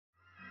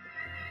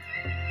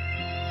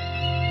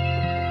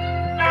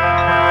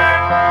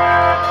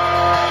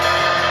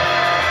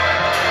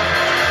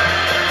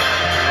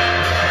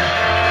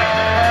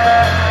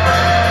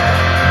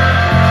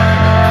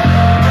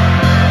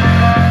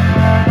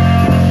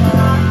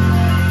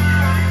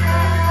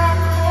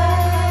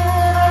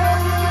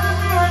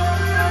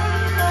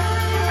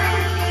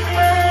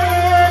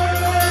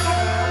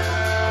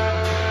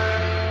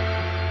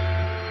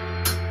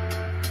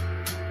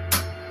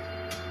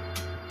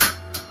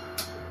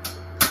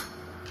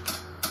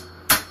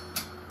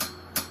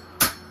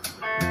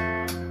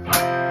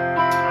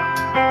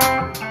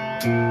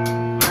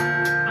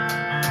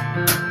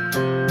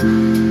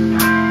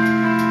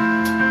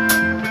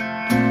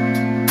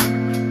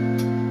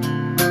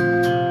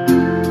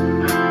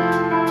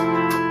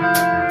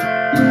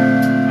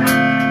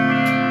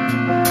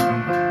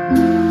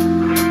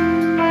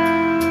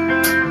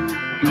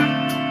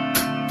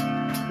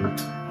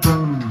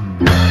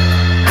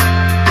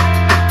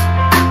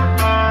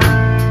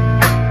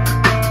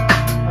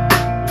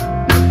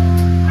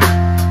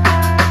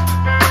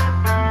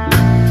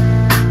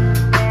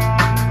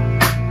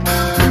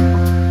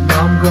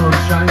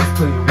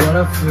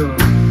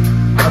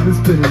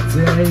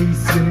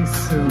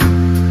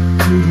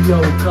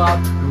woke up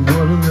and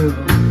wanna live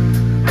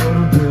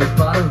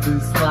out of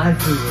this life.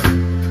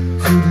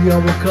 Today I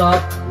woke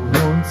up and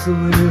want to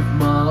live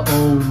my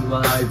own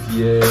life,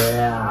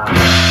 yeah.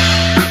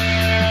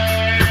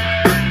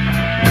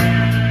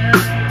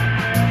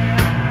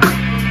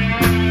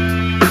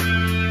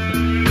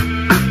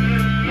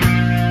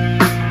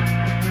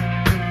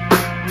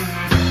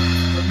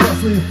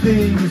 The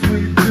things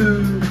we do,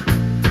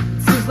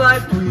 it seems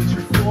like we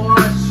should for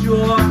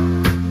sure.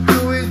 Do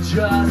it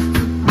just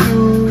to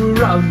do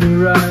around the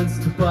runs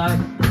to buy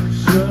the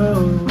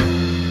show.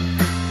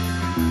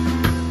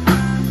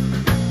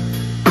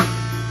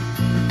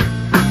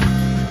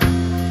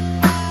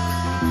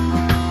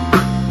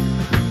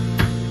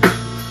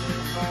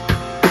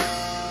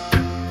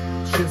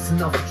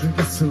 Chasing off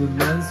drinking till the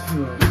man's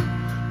fuel,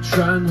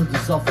 trying to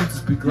dissolve into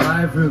big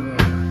live river.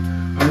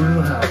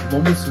 We'll have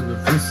moments when it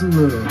feels a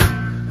little,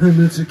 and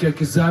then to get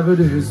cassava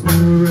to his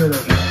new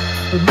rhythm.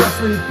 But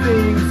mostly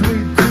things we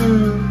do,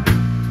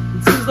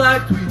 it seems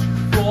like we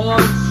for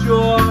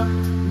sure.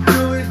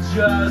 Do it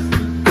just to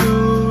do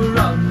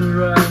around the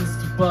runs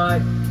to buy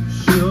the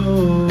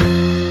show.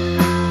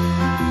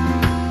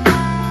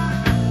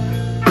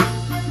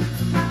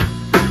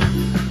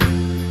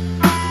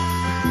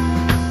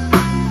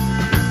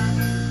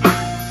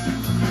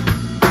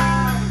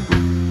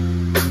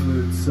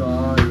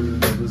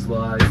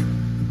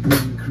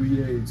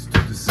 Creates to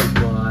the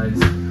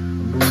surprise.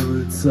 I'm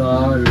really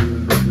tired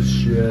of the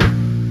shit.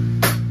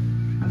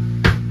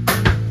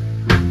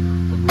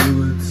 I'm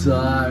really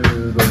tired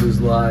of his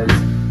lies.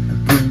 The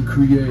brain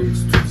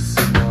creates to the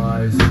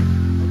surprise.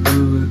 I'm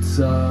really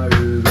tired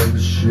of the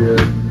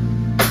shit.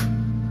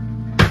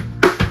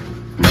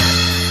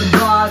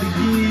 Somebody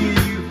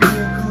give me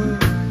a clue.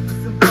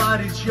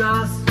 Somebody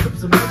just drop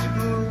some magic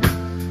glue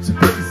to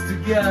piece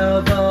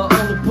together all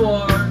the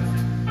parts.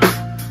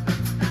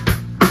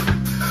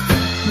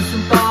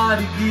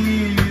 Somebody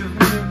give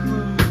me a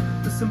clue.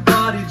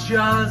 Somebody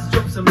just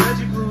drop some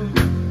magic glue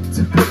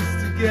to piece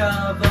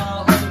together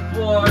all the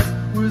parts.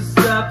 We're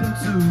stepping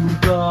to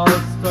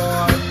the